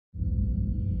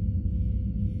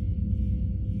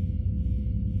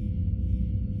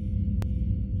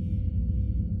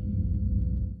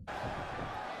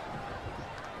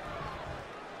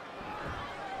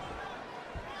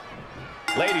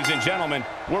Ladies and gentlemen,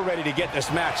 we're ready to get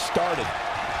this match started.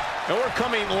 And we're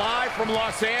coming live from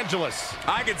Los Angeles.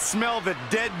 I could smell the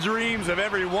dead dreams of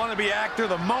every wannabe actor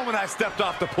the moment I stepped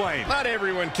off the plane. Not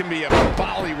everyone can be a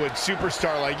Bollywood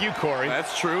superstar like you, Corey.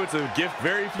 That's true. It's a gift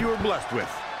very few are blessed with.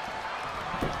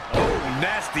 Oh,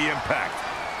 nasty impact.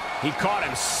 He caught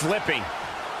him slipping.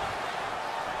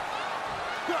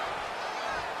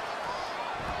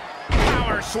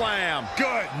 Power slam.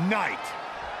 Good night.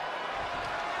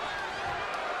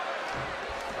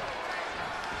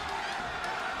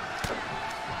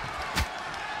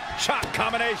 Shot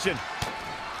combination.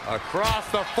 Across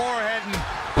the forehead.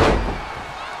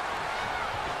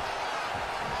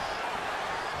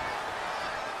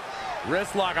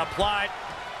 Wrist lock applied.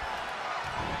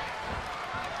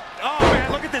 Oh,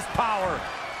 man, look at this power.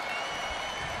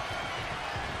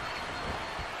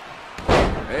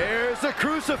 There's the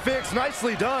crucifix.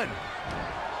 Nicely done.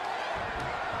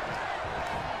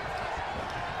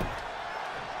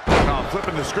 Oh,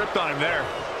 flipping the script on him there.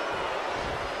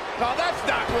 No, that's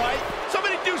not right.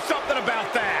 Somebody do something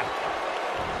about that.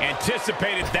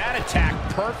 Anticipated that attack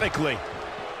perfectly.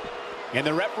 And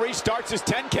the referee starts his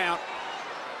 10 count.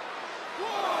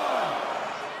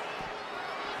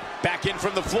 Back in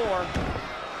from the floor.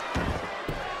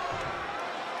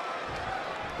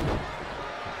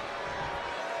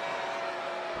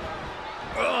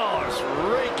 Oh, it's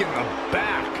raking the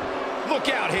back. Look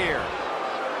out here.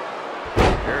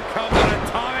 Here comes an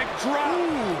atomic drop.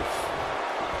 Oof.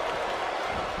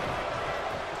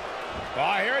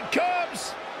 Oh, here it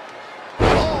comes.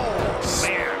 Oh,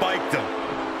 man. Spiked him.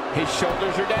 His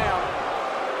shoulders are down.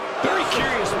 Very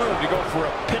curious move to go for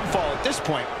a pinfall at this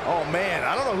point. Oh, man,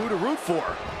 I don't know who to root for.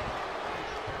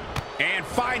 And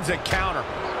finds a counter.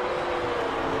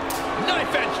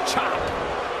 Knife edge chop.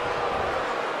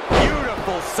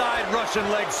 Beautiful side Russian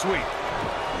leg sweep.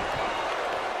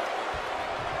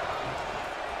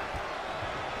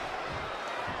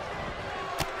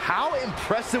 How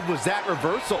impressive was that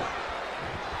reversal?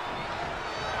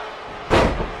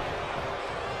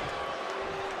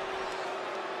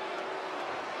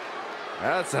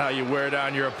 That's how you wear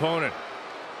down your opponent.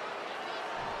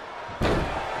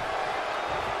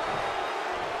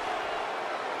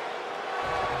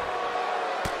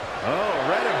 Oh,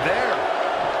 read him there.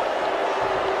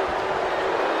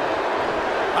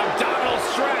 Abdominal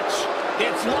stretch.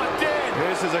 It's locked in.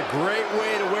 This is a great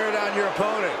way to wear down your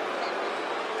opponent.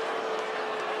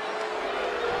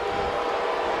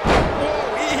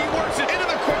 Whoa, he works it into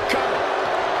the quick cover.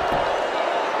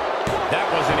 That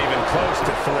wasn't even close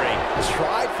to 3.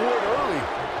 Tried for it early.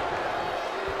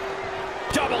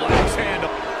 Double axe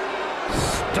handle.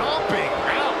 Stomping.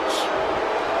 Ouch.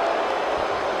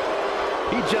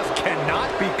 He just cannot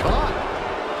be caught.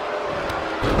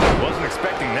 Wasn't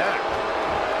expecting that.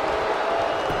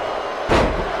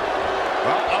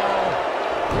 Uh-oh.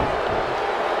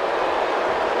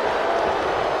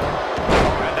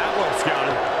 And that one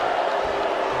scouted.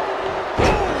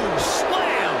 Boom!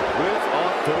 Slam! With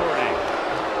authority.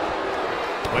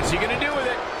 What's he gonna do with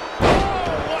it? Oh,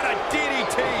 what a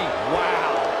DDT!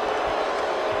 Wow.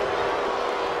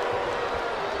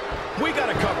 We got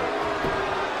a cover.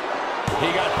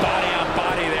 He got body on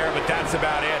body there, but that's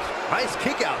about it. Nice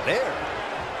kick out there.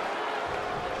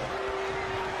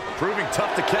 Proving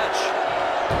tough to catch.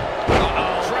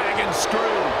 Uh-oh. Dragon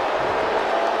screw.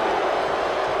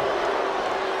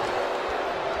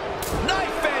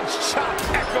 Knife edge chop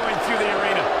echoing through the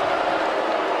arena.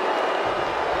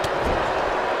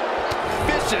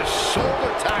 Vicious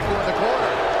shoulder tackle in the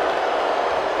corner.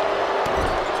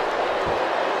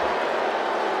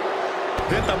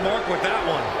 Hit the mark with that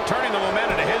one. Turning the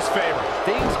momentum to his favor.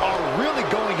 Things are really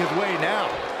going his way now.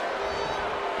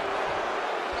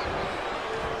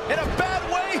 In a bad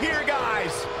way here,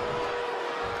 guys.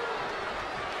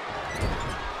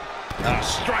 A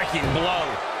striking blow.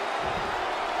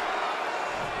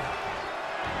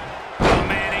 Oh,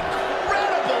 man,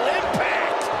 incredible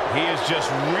impact. He is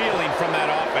just reeling from that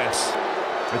offense.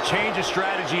 A change of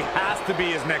strategy has to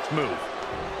be his next move.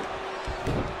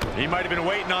 He might have been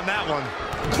waiting on that one.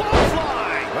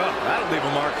 Clothesline. Well, that'll leave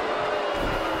a mark.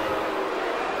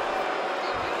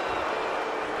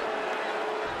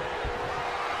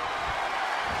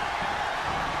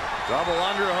 Double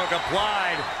underhook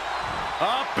applied.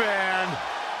 Up and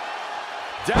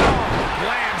down.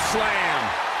 Glam slam.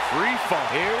 Free fall.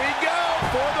 Here we go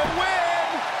for the win.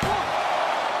 1,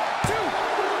 2,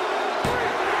 3.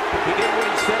 He did what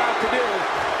he set out to do,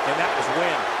 and that was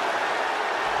win.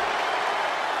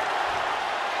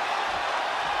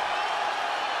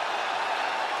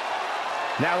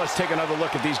 Now let's take another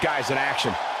look at these guys in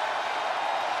action.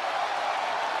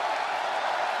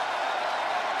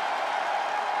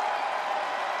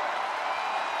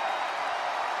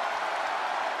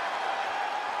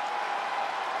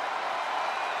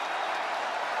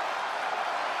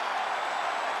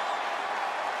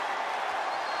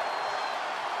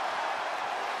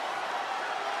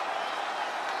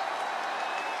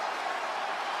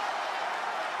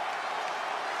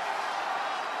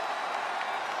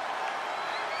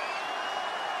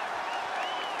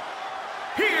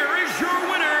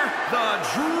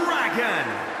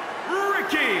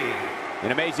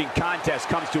 An amazing contest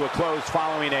comes to a close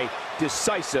following a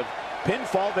decisive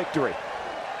pinfall victory.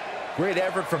 Great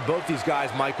effort from both these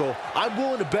guys, Michael. I'm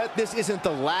willing to bet this isn't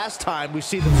the last time we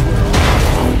see them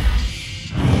swear.